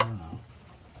cooler. I don't know.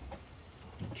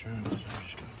 I'm trying this. I'm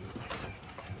just gonna do it like that.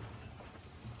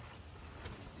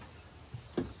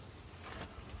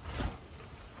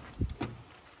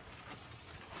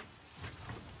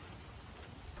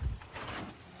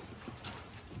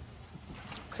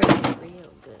 Crisp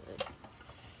real good.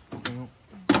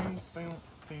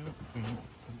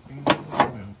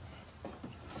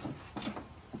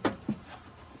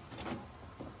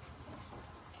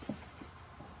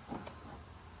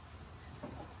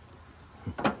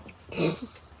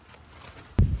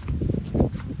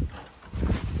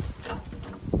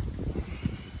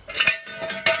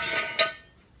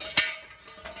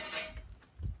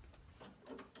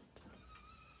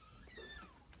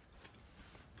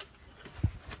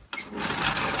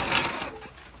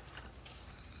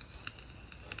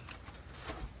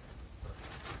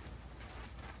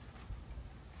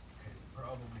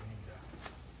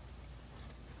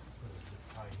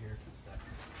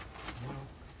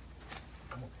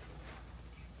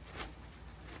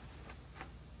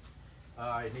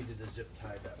 I needed to zip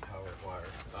tie that power wire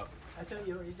up. I thought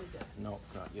you already did that. No,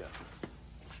 not yet.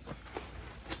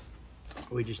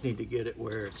 We just need to get it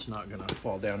where it's not gonna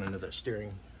fall down into the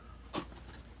steering.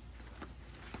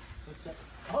 What's that?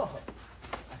 Oh,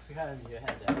 I forgot you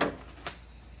had that.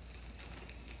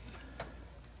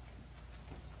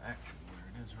 Actually, where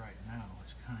it is right now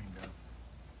is kind of.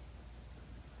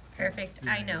 Perfect.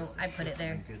 I know. I put it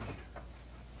there. Good.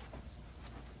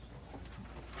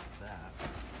 That.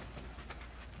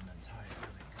 And then tie it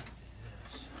really good to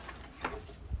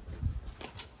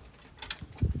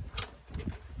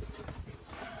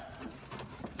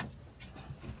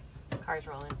this. Car's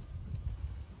rolling.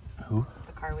 Who?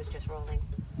 The car was just rolling.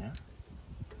 Yeah.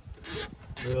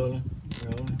 Rolling,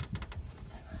 rolling.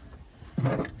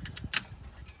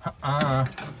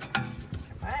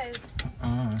 Surprise.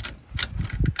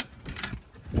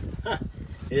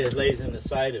 It just lays in the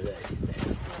side of that.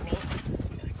 Neat. That's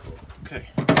kind of cool. Okay.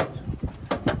 So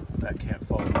that can't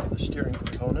fall into the steering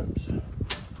components.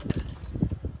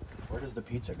 Where does the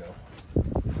pizza go?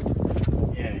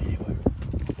 Yeah, anyway.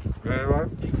 There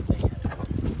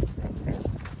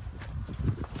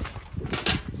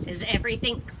Is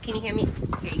everything? Can you hear me?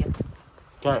 Here you go.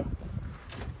 Okay.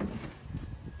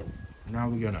 Now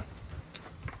we're gonna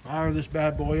fire this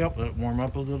bad boy up, let it warm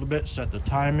up a little bit, set the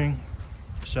timing,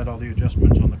 set all the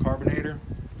adjustments on the carbonator.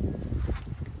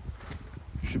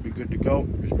 Should be good to go.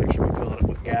 Just make sure we fill it up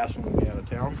with gas when we get out of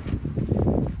town.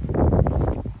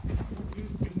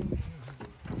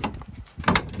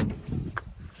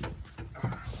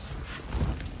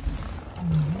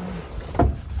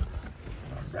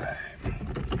 All right.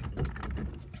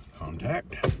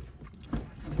 Contact.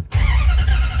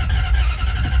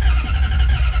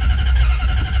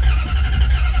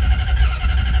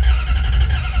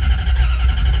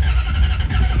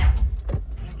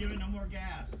 Give it no more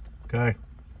gas. Okay.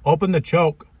 Open the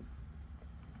choke.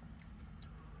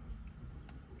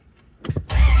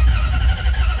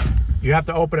 You have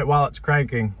to open it while it's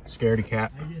cranking, scaredy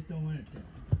cat. I just don't want it to.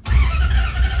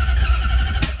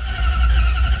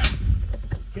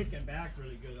 Kicking back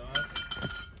really good on it.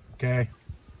 Okay.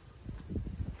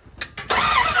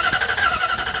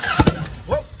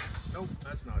 Whoa! Nope,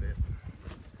 that's not it.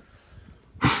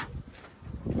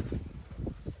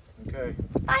 Okay.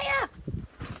 Fire!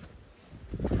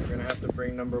 We're gonna have to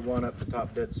bring number 1 up the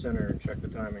top dead center and check the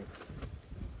timing.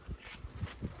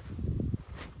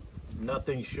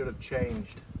 Nothing should have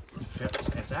changed.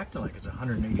 It's acting like it's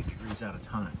 180 degrees out of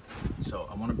time. So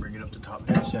I want to bring it up to top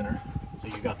dead center. So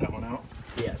you got that one out?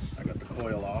 Yes. I got the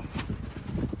coil off.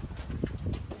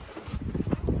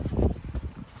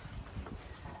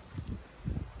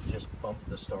 Just bump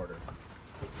the starter.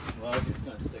 Well, I was just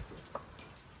going to stick with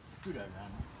screwdriver on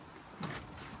it.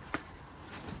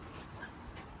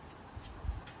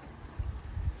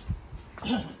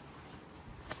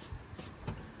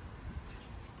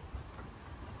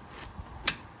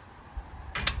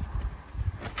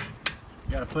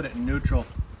 You gotta put it in neutral.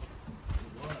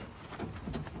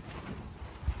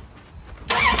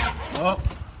 Oh,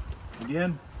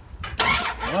 again.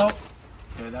 Oh,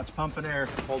 okay, that's pumping air.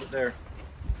 Hold it there.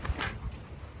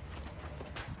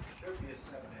 Should be a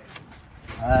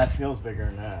 7/8. It feels bigger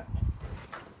than that.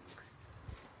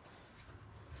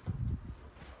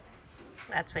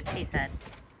 That's what she said.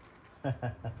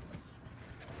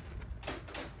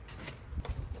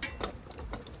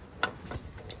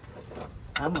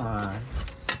 Come on.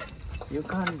 You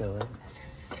can do it.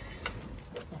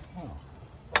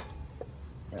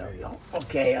 There we go.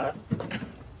 Okay. Okay,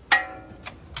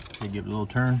 give it a little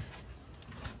turn.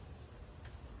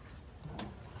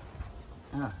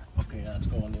 Okay, that's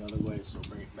going the other way, so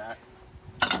bring it back.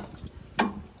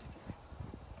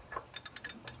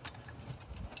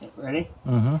 Ready?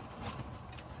 Mm-hmm.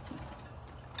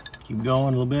 Keep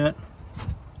going a little bit.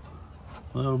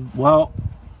 Well,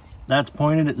 that's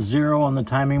pointed at 0 on the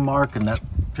timing mark, and that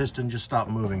piston just stopped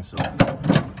moving, so,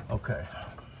 okay.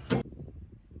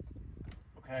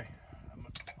 Okay,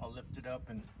 I'll lift it up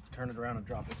and turn it around and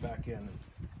drop it back in.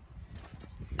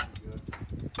 Good.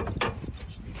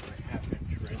 Just need my 1/2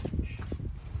 inch wrench.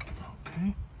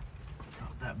 Okay,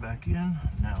 drop that back in.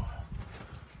 Now,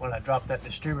 when I drop that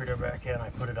distributor back in, I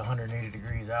put it 180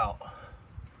 degrees out.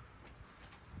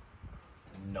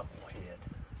 Knucklehead.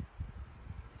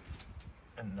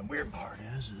 And the weird part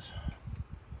is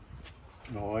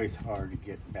Always hard to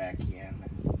get back in.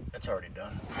 it's already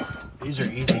done. These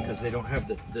are easy because they don't have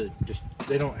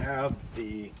they don't have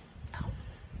the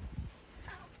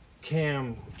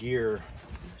cam gear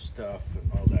stuff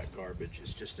and all that garbage.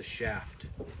 It's just a shaft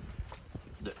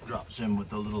that drops in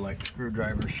with a little like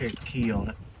screwdriver shaped key on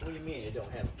it. What do you mean it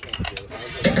don't have a cam gear?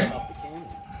 How's it off the cam?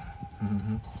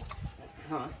 Mm-hmm.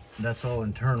 Huh? That's all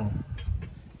internal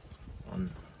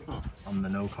on the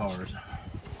no cars.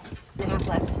 And half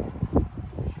left.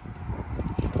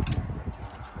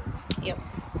 Yep.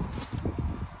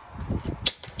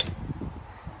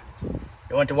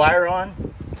 You want the wire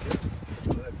on?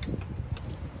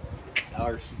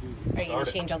 Ours. Are you going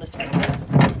to change all the spark plugs?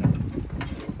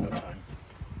 No time.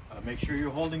 Make sure you're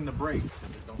holding the brake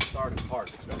because it don't start and park.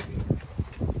 It's got to be.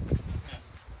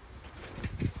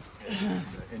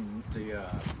 And the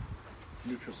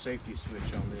neutral safety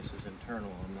switch on this is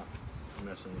internal. I'm not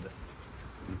messing with it.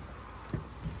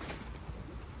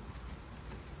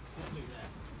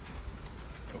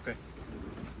 Okay.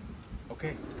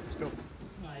 Okay, let's go.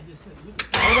 No, I just said,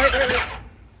 Oh,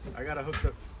 wait. I gotta hook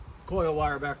the coil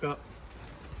wire back up.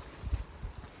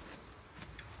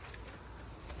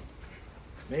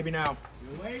 Maybe now.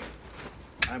 you wait.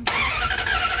 I'm.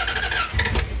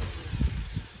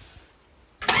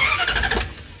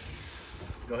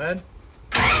 Go ahead.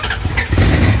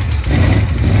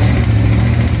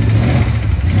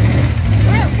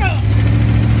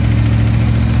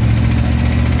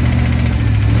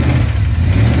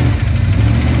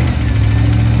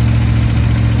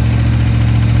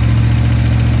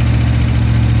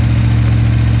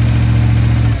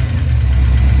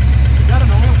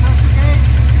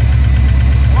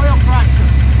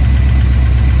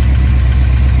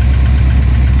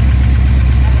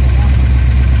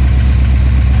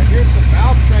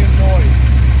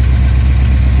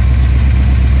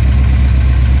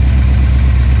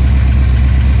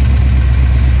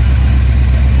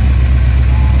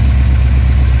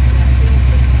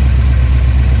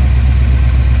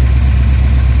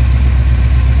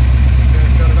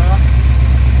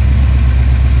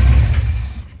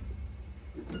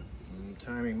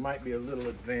 Might be a little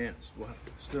advanced. We'll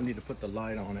still need to put the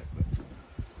light on it. But.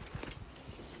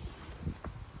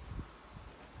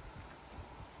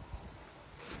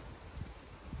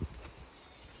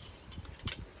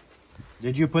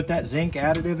 Did you put that zinc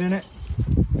additive in it?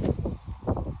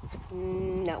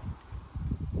 No. Yeah,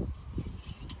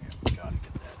 we gotta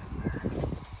get that in there.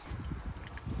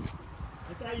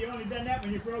 I thought you only done that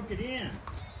when you broke it in.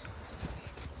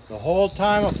 The whole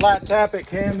time a flat tappet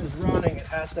cam is running, it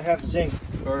has to have zinc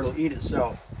or it'll eat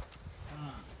itself.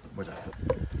 Where's that?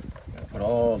 Gotta put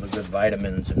all the good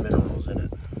vitamins and minerals in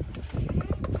it.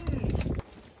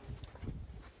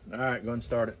 All right, go and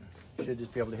start it. Should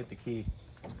just be able to hit the key.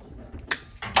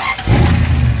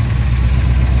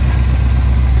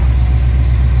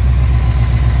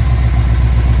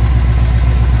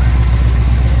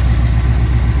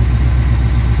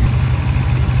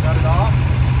 Shut it off.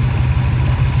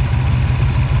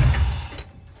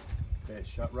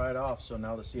 Shut right off, so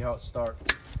now let's see how it starts.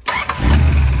 That's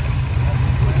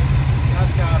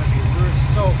gotta be, we're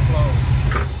so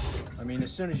close. I mean,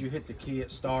 as soon as you hit the key, it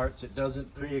starts. It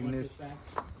doesn't pre-ignite.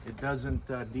 It doesn't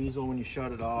diesel when you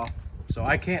shut it off. So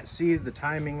I can't see the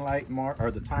timing light mark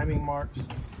or the timing marks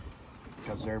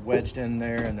because they're wedged in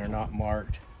there and they're not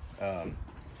marked. I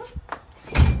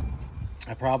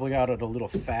probably got it a little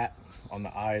fat on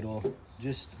the idle.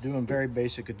 Just doing very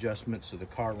basic adjustments so the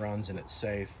car runs and it's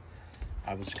safe.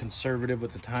 I was conservative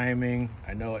with the timing.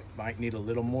 I know it might need a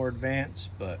little more advanced,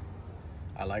 but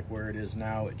I like where it is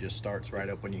now. It just starts right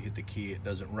up when you hit the key. It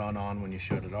doesn't run on when you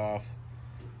shut it off.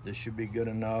 This should be good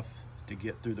enough to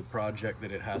get through the project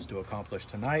that it has to accomplish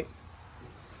tonight.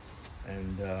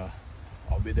 And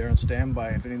I'll be there on standby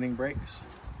if anything breaks.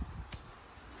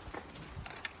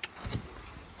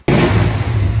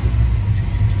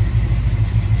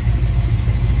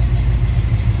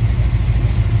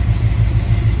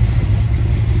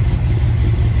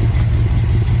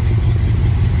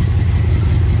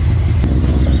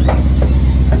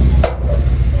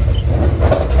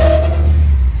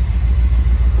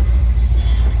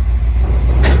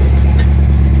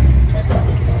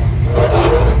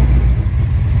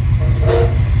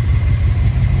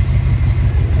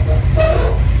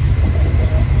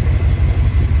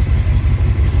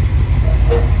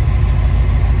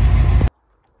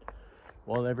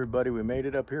 Well, everybody, we made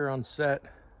it up here on set.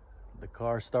 The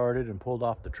car started and pulled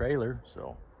off the trailer,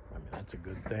 so I mean that's a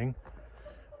good thing.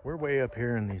 We're way up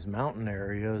here in these mountain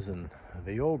areas, and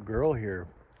the old girl here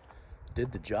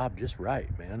did the job just right,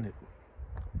 man. It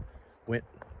went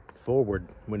forward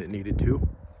when it needed to,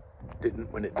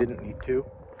 didn't when it didn't need to.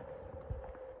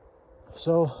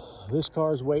 So this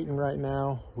car's waiting right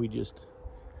now. We just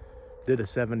did a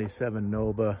 77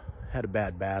 Nova, had a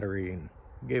bad battery, and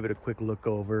gave it a quick look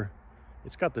over.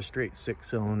 It's got the straight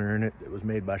 6-cylinder in it that was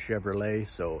made by Chevrolet,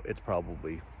 so it's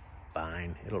probably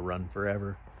fine. It'll run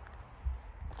forever.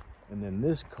 And then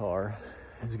this car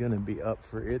is going to be up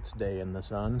for its day in the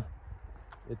sun.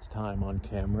 It's time on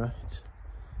camera. It's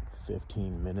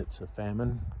 15 minutes of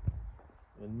famine.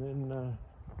 And then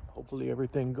hopefully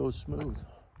everything goes smooth.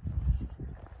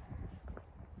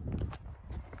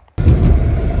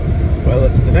 Well,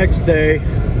 it's the next day.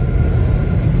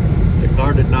 The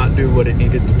car did not do what it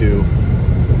needed to do.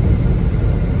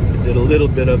 It did a little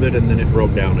bit of it and then it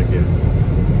broke down again.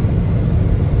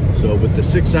 So with the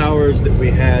 6 hours that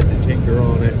we had to tinker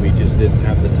on it, we just didn't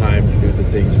have the time to do the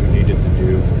things we needed to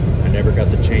do. I never got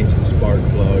to change the spark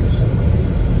plugs.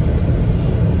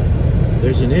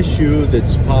 There's an issue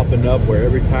that's popping up where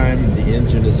every time the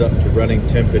engine is up to running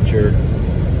temperature,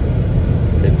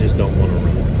 it just don't want to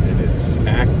run. And it's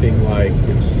acting like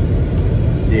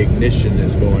the ignition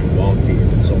is going wonky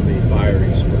and it's only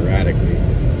firing sporadically.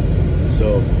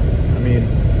 So, I mean,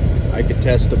 I could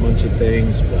test a bunch of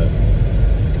things, but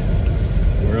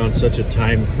we're on such a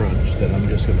time crunch that I'm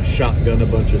just going to shotgun a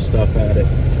bunch of stuff at it.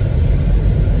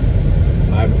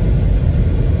 I'm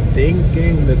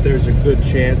thinking that there's a good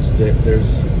chance that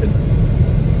there's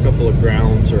a couple of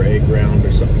grounds or a ground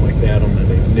or something like that on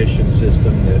the ignition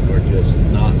system that are just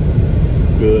not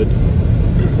good.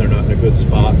 They're not in a good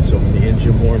spot, so when the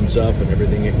engine warms up and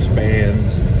everything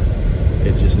expands,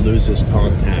 it just loses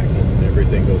contact and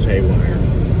everything goes haywire.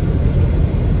 So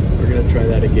we're gonna try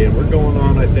that again. We're going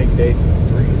on, I think, day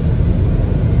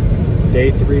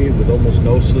three with almost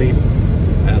no sleep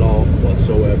at all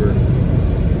whatsoever.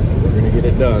 We're gonna get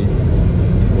it done.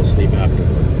 We'll sleep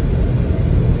afterward.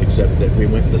 Except that we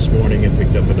went this morning and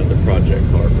picked up another project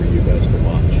car for you guys to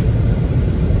watch.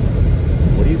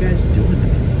 What are you guys doing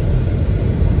today?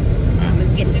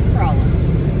 Mama's getting a crawler.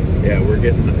 Yeah, we're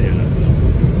getting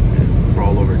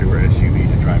crawl over to our SUV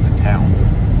to drive to town.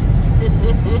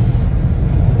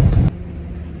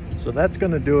 So that's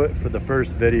going to do it for the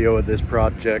first video of this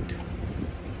project.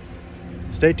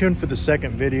 Stay tuned for the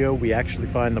second video. We actually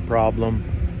find the problem,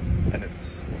 and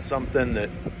it's something that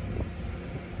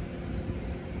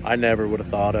I never would have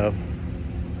thought of.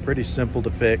 Pretty simple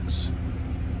to fix,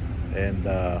 and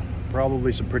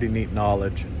probably some pretty neat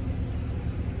knowledge.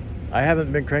 I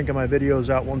haven't been cranking my videos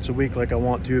out once a week like I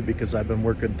want to because I've been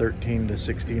working 13 to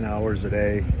 16 hours a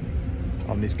day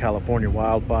on these California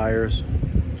wildfires.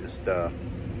 Just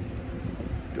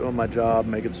doing my job,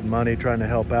 making some money, trying to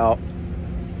help out.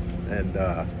 And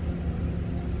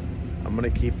I'm gonna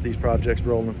keep these projects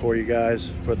rolling for you guys.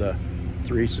 For the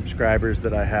 3 subscribers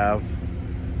that I have,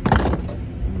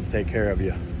 I'm gonna take care of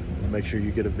you. I'm gonna make sure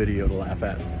you get a video to laugh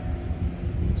at.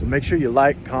 So make sure you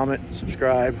like, comment,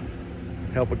 subscribe,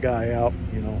 help a guy out.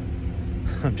 You know,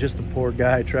 I'm just a poor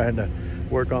guy trying to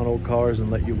work on old cars and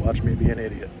let you watch me be an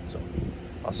idiot. So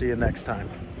I'll see you next time.